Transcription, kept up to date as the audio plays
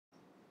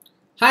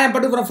Hi, I'm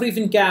Patu from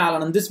freefincal,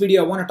 and in this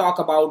video I want to talk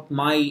about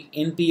my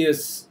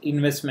NPS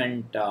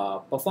investment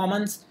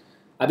performance.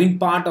 I've been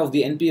part of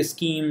the NPS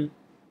scheme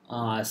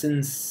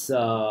since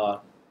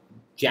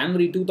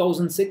January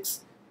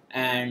 2006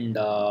 and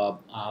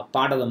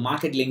part of the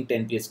market-linked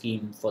NPS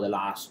scheme for the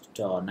last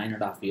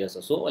 9.5 years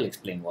or so. I'll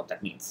explain what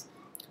that means.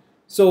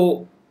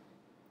 So,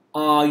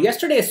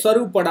 yesterday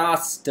Swaroop had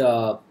asked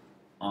to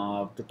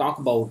talk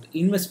about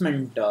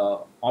investment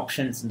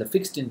options in the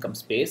fixed income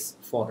space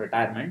for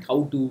retirement,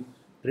 how to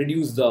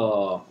reduce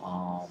the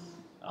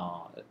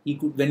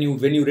when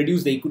you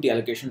reduce the equity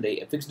allocation,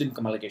 the fixed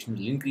income allocation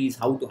will increase,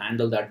 how to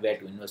handle that, where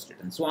to invest it,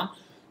 and so on.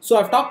 So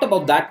I've talked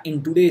about that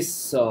in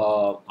today's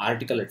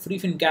article at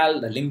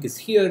freefincal. The link is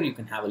here. You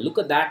can have a look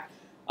at that.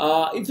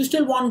 If you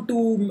still want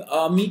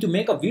to me to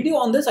make a video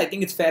on this, I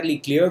think it's fairly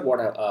clear what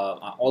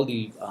all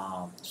the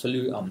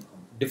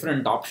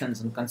different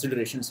options and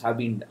considerations have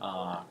been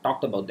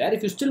talked about there.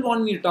 If you still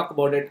want me to talk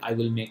about it, I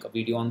will make a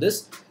video on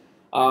this.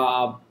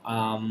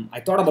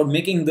 I thought about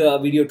making the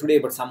video today,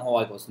 but somehow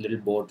I was a little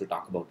bored to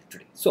talk about it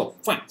today. So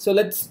fine. So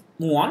let's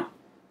move on.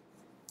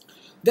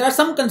 There are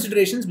some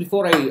considerations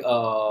before I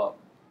tell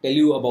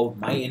you about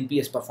my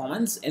NPS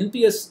performance.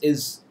 NPS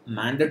is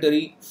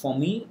mandatory for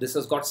me. This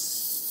has got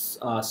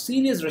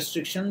serious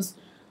restrictions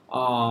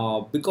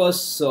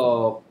because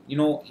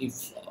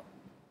if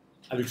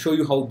I will show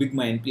you how big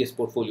my NPS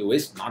portfolio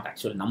is, not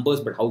actual numbers,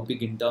 but how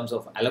big in terms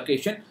of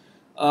allocation.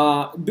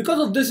 Because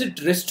of this, it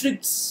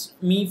restricts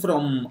me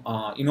from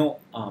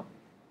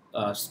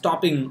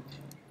stopping.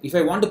 If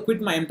I want to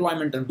quit my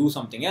employment and do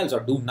something else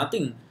or do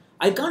nothing,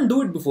 I can't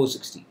do it before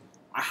 60.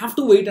 I have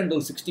to wait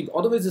until 60,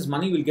 otherwise this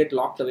money will get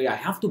locked away. I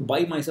have to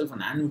buy myself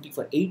an annuity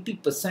for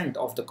 80%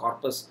 of the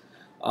corpus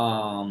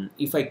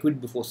if I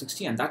quit before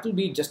 60, and that will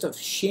be just a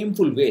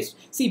shameful waste.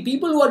 See,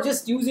 people who are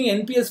just using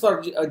NPS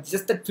for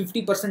just that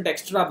 50%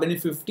 extra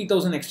benefit,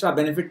 50,000 extra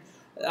benefit,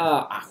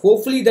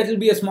 hopefully that will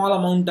be a small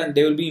amount and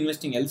they will be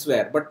investing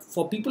elsewhere. But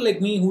for people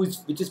like me,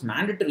 which is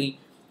mandatory,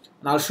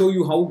 and I'll show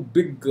you how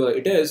big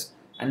it is,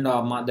 and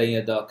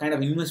the kind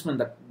of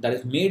investment that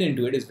is made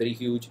into it is very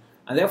huge.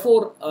 And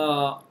therefore,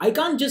 I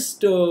can't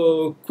just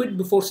quit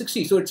before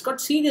 60. So it's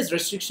got serious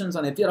restrictions.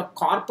 And if you're a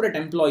corporate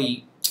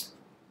employee,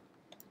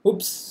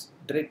 oops,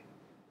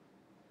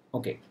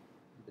 okay,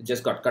 it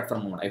just got cut for a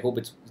moment. I hope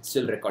it's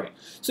still recording.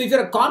 So if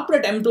you're a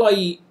corporate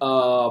employee,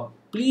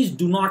 please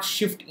do not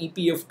shift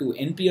EPF to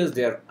NPS.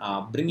 They're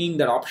bringing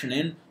that option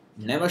in.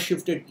 Never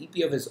shift it.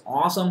 EPF is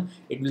awesome.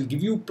 It will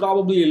give you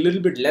probably a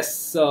little bit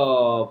less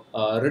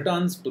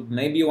returns,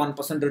 maybe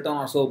 1% return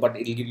or so, but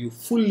it will give you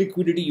full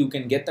liquidity. You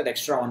can get that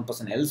extra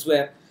 1%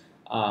 elsewhere.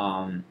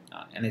 And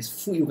it's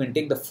full. You can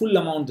take the full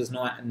amount. There's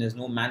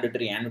no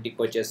mandatory annuity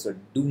purchase. So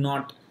do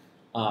not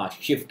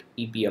shift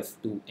EPF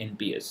to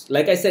NPS.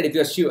 Like I said, if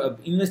you're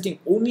investing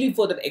only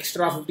for that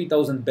extra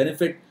 50,000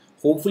 benefit,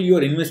 hopefully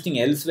you're investing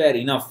elsewhere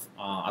enough.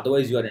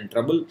 Otherwise, you are in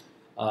trouble.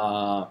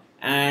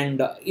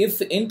 And if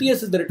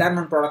NPS is the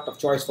retirement product of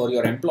choice for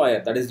your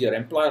employer, that is, your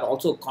employer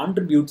also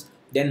contributes,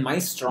 then my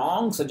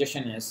strong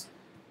suggestion is,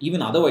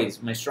 even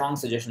otherwise, my strong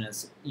suggestion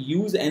is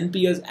use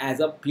NPS as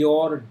a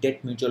pure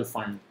debt mutual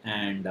fund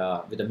and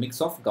with a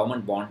mix of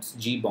government bonds,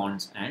 G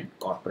bonds, and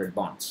corporate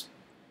bonds,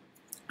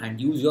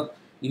 and use your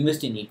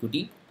invest in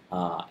equity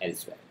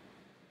elsewhere.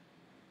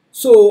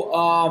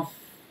 So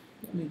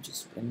let me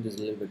just bring this a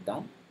little bit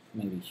down,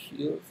 maybe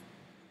here.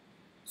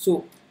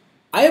 So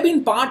I have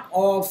been part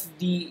of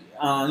the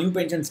new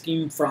pension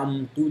scheme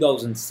from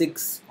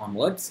 2006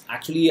 onwards.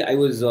 Actually,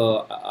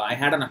 I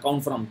had an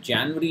account from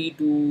January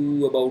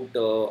to about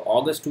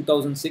August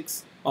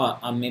 2006,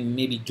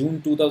 maybe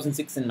June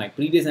 2006 in my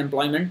previous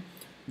employment.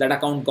 That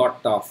account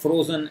got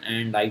frozen,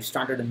 and I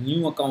started a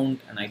new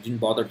account, and I didn't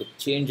bother to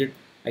change it.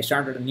 I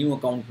started a new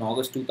account in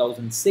August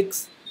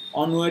 2006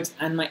 onwards,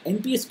 and my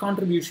NPS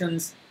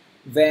contributions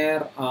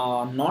were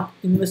not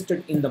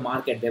invested in the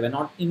market. They were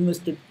not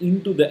invested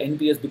into the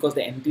NPS because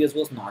the NPS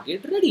was not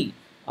yet ready.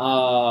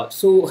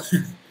 So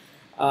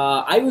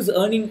I was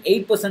earning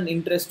 8%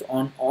 interest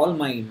on all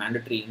my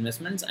mandatory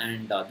investments,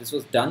 and this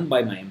was done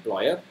by my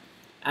employer.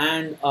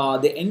 And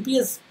the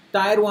NPS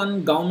Tier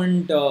 1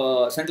 government,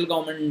 central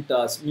government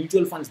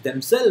mutual funds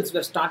themselves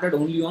were started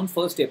only on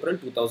 1st April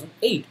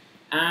 2008.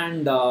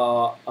 And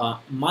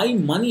my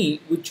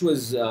money, which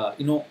was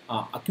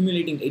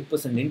accumulating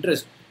 8%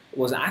 interest,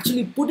 was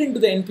actually put into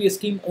the NPS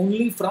scheme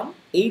only from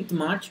 8th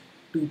March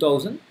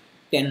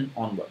 2010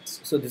 onwards.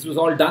 So this was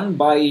all done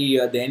by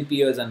the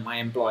NPS and my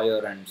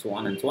employer and so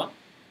on and so on.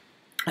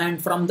 And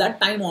from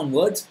that time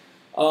onwards,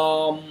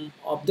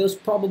 there's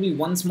probably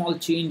one small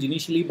change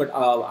initially, but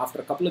after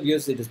a couple of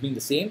years, it has been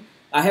the same.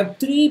 I have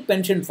 3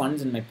 pension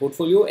funds in my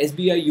portfolio: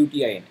 SBI,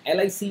 UTI, and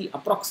LIC.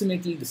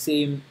 Approximately the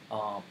same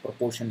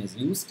proportion is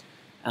used.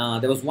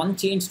 There was one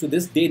change to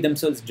this. They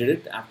themselves did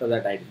it. After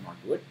that, I did not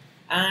do it.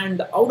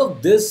 And out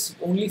of this,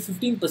 only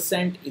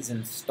 15% is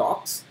in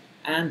stocks,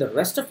 and the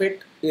rest of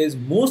it is,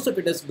 most of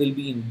it will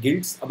be in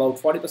gilts, about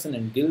 40%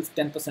 in gilts,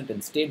 10%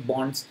 in state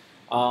bonds,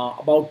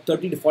 about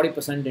 30 to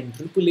 40% in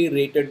AAA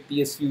rated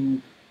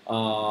PSU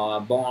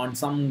bonds,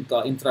 some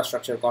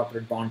infrastructure,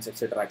 corporate bonds,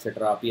 etc.,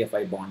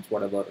 PFI bonds,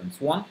 whatever, and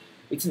so on.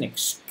 It's an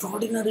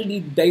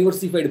extraordinarily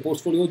diversified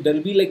portfolio. There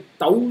will be like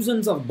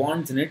thousands of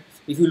bonds in it.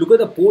 If you look at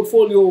the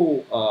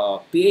portfolio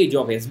page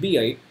of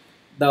SBI,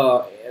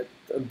 the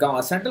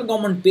central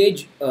government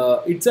page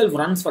itself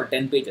runs for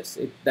 10 pages.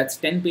 That's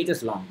 10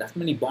 pages long. That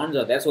many bonds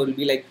are there. So it will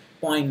be like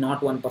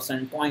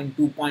 0.01%,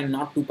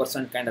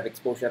 0.2% kind of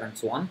exposure, and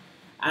so on.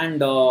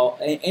 And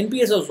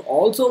NPS has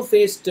also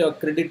faced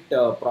credit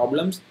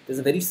problems. There's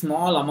a very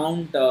small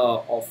amount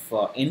of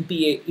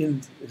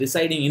NPA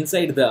residing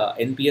inside the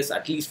NPS,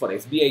 at least for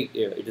SBI,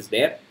 it is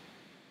there,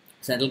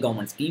 central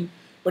government scheme.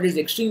 But it's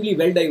extremely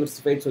well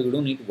diversified, so you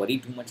don't need to worry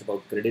too much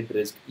about credit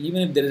risk.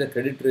 Even if there is a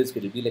credit risk,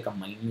 it will be like a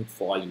minute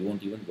fall. You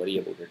won't even worry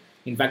about it.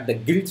 In fact, the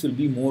gilts will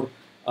be more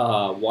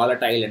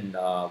volatile and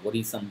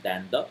worrisome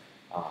than the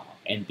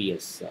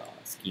NPS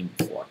scheme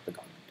for the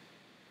government.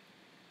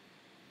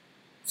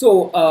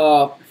 So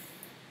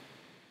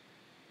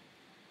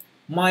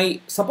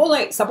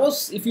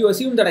suppose if you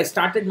assume that I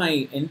started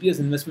my NPS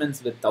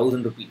investments with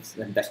 1,000 rupees,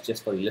 then that's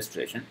just for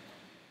illustration.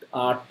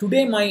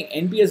 Today my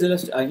NPS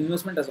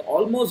investment has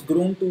almost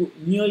grown to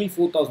nearly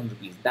 4,000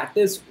 rupees. That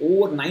is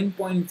over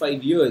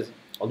 9.5 years,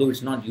 although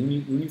it's not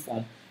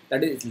uniform.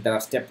 That is, there are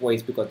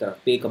stepwise because there are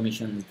pay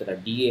commissions, there are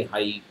DA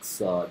hikes,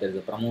 there is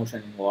a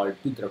promotion involved,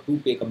 there are 2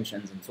 pay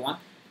commissions, and so on.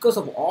 Because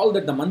of all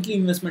that, the monthly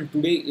investment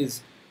today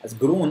has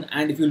grown,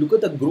 and if you look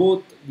at the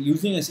growth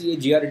using a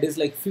CAGR, it is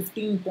like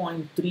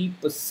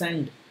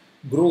 15.3%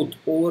 growth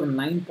over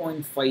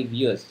 9.5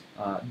 years.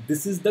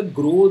 This is the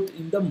growth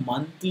in the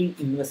monthly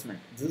investment.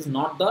 This is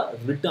not the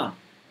return.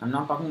 I'm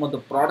not talking about the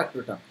product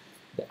return.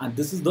 And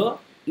this is the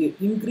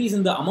increase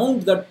in the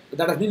amount that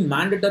has been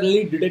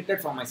mandatorily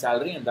deducted from my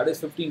salary, and that is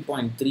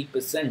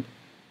 15.3%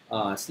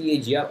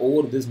 CAGR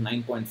over this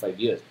 9.5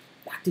 years.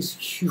 That is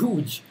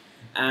huge.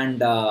 And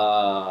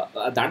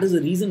that is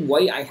the reason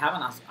why I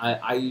have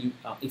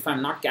if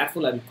I'm not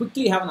careful, I will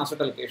quickly have an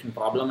asset allocation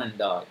problem, and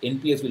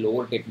NPS will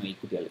overtake my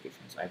equity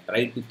allocations. I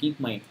try to keep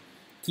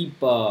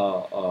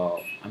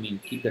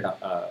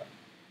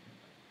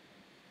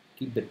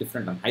the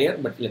different and higher,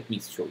 but let me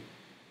show you.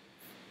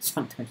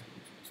 Sometimes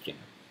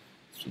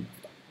string of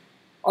thought.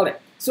 All right,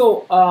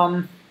 so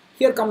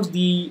here comes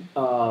the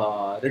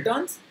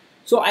returns.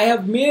 So I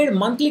have made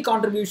monthly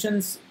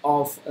contributions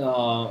of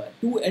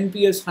to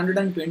NPS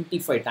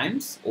 125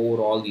 times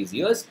over all these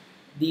years.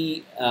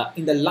 In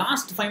the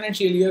last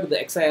financial year, the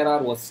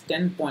XIRR was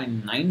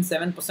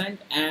 10.97%,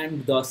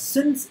 and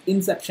since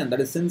inception, that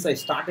is since I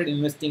started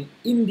investing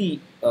in the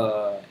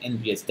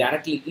NPS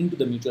directly into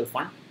the mutual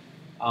fund,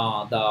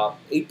 the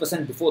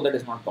 8% before that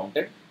is not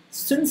counted.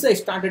 Since I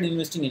started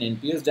investing in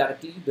NPS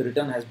directly, the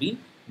return has been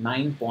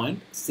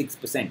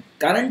 9.6%.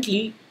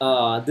 Currently,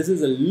 this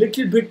is a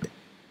little bit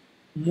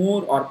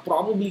more or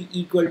probably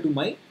equal to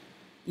my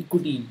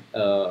equity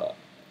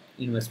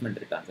investment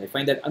returns. I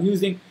find that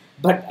amusing,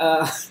 but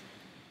I'm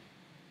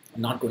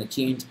not going to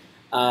change.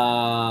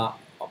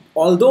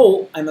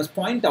 Although I must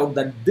point out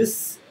that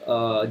this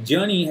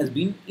journey has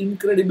been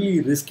incredibly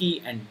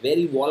risky and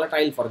very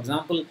volatile. For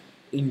example,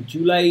 in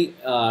July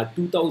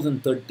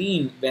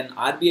 2013, when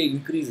RBI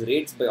increased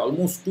rates by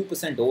almost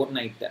 2%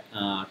 overnight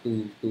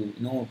to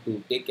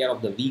take care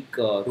of the weak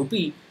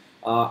rupee,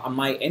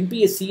 my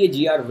NPS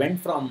CAGR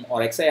went from,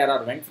 or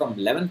XIRR went from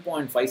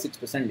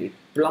 11.56%, it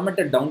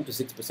plummeted down to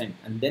 6%,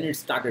 and then it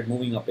started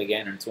moving up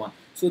again, and so on.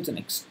 So it's an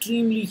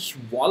extremely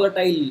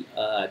volatile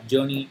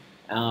journey.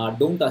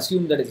 Don't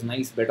assume that it's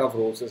nice bed of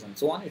roses and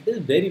so on. It is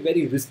very,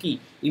 very risky.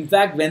 In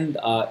fact, when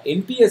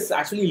NPS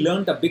actually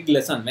learned a big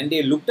lesson, when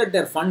they looked at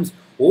their funds,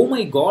 oh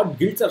my God,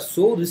 gilts are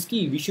so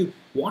risky.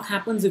 What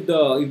happens if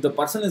the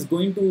person is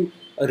going to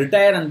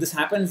retire and this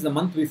happens the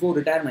month before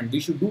retirement? We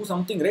should do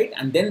something, right?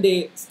 And then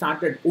they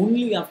started,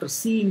 only after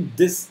seeing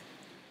this,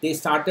 they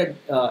started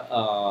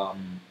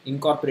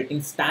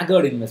incorporating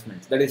staggered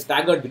investments, that is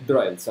staggered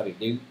withdrawals. Sorry,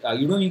 you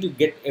don't need to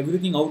get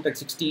everything out at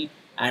 60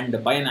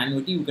 and buy an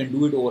annuity. You can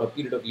do it over a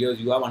period of years.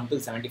 You have until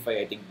 75,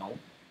 I think now.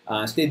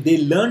 So they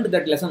learned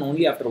that lesson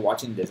only after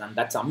watching this, and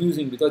that's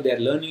amusing because they are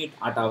learning it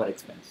at our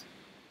expense.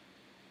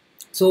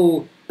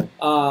 So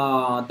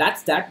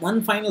that's that.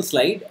 One final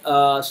slide.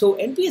 So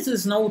NPS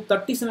is now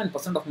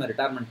 37% of my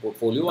retirement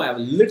portfolio. I have a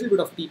little bit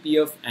of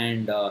PPF,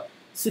 and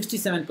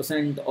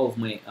 67% of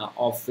my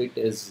of it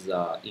is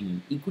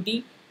in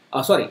equity.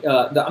 I'm sorry.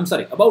 No.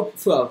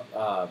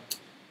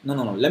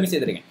 Let me say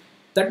that again.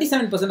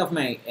 37% of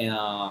my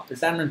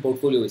retirement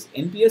portfolio is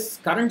NPS.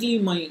 Currently,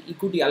 my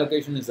equity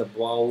allocation is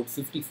about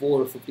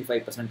 54 or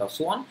 55% or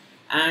so on.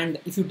 And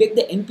if you take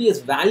the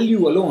NPS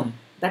value alone,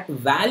 that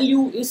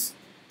value is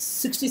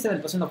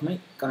 67% of my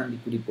current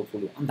equity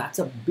portfolio, and that's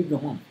a big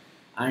amount.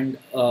 And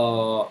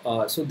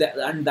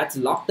that's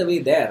locked away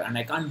there, and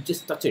I can't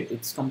just touch it.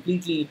 It's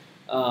completely.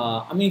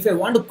 If I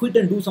want to quit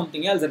and do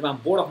something else, if I'm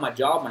bored of my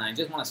job and I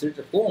just want to sit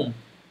at home,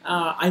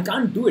 I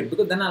can't do it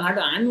because then I'll have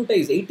to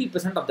annuitize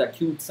 80% of that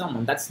huge sum,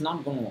 and that's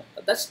not going to.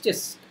 That's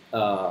just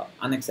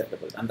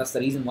unacceptable, and that's the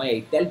reason why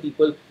I tell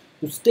people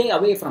to stay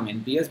away from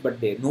NPS,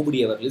 but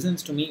nobody ever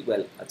listens to me.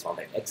 Well, that's all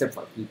right, except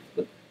for a few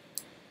people.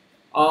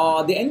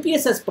 The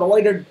NPS has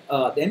provided,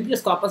 the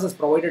NPS corpus has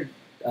provided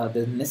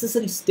the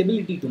necessary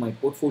stability to my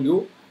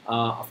portfolio.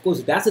 Of course,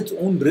 it has its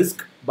own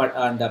risk, but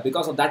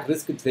because of that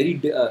risk, it's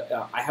very.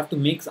 I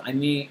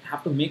may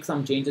have to make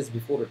some changes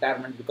before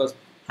retirement, because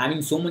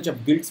having so much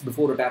of guilts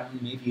before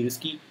retirement may be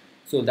risky.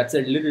 So that's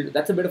a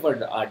bit of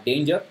a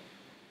danger.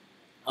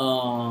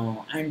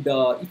 And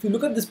if you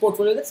look at this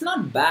portfolio, that's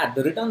not bad.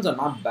 The returns are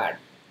not bad,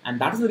 and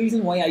that is the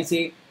reason why I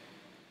say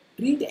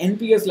treat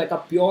NPS like a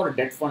pure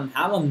debt fund.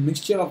 Have a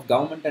mixture of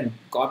government and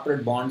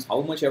corporate bonds,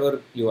 how much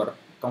ever you are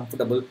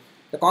comfortable.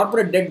 The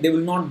corporate debt, they will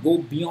not go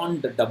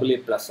beyond the AA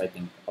plus, I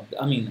think.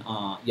 I mean,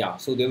 yeah,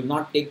 so they will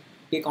not take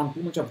on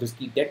too much of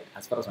risky debt,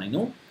 as far as I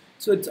know.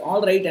 So it's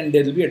all right, and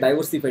there will be a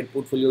diversified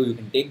portfolio. You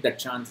can take that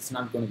chance. It's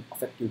not going to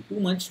affect you too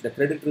much. The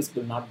credit risk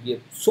will not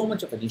be so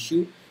much of an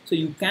issue. So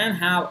you can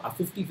have a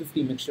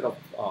 50-50 mixture of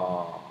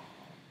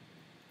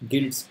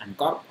gilts and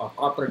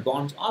corporate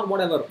bonds, or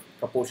whatever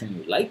proportion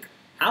you like.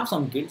 Have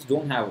some gilts.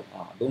 Don't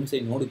say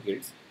no to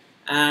gilts,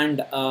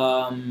 and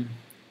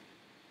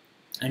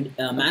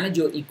manage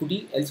your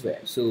equity elsewhere.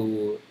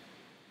 So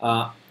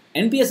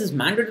NPS is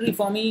mandatory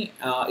for me.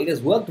 It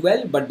has worked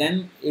well, but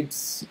then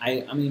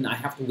I mean I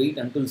have to wait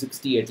until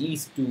 60 at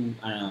least to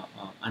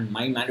and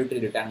my mandatory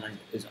retirement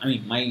is, I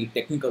mean my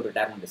technical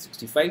retirement is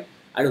 65.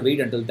 I have to wait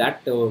until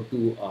that to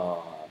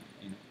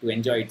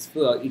enjoy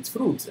its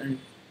fruits, and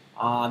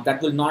that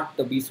will not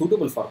be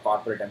suitable for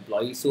corporate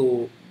employees.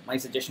 So my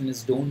suggestion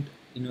is don't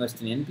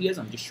invest in NPS.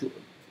 I'm just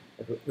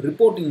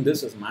reporting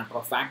this as a matter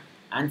of fact.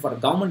 And for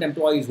government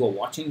employees who are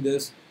watching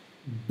this,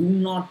 do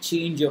not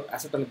change your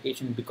asset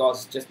allocation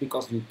just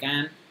because you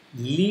can.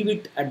 Leave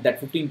it at that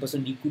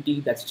 15% equity.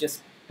 That's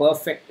just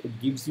perfect.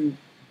 It gives you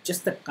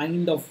just the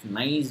kind of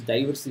nice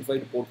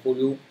diversified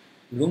portfolio.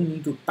 You don't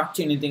need to touch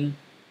anything.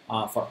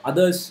 For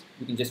others,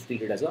 you can just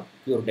treat it as a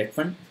pure debt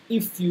fund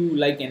if you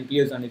like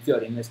NPS and if you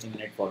are investing in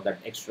it for that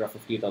extra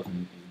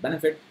 50,000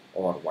 benefit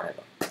or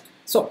whatever.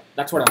 So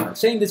that's what I want to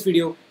say in this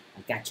video.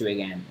 I'll catch you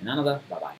again in another. Bye bye.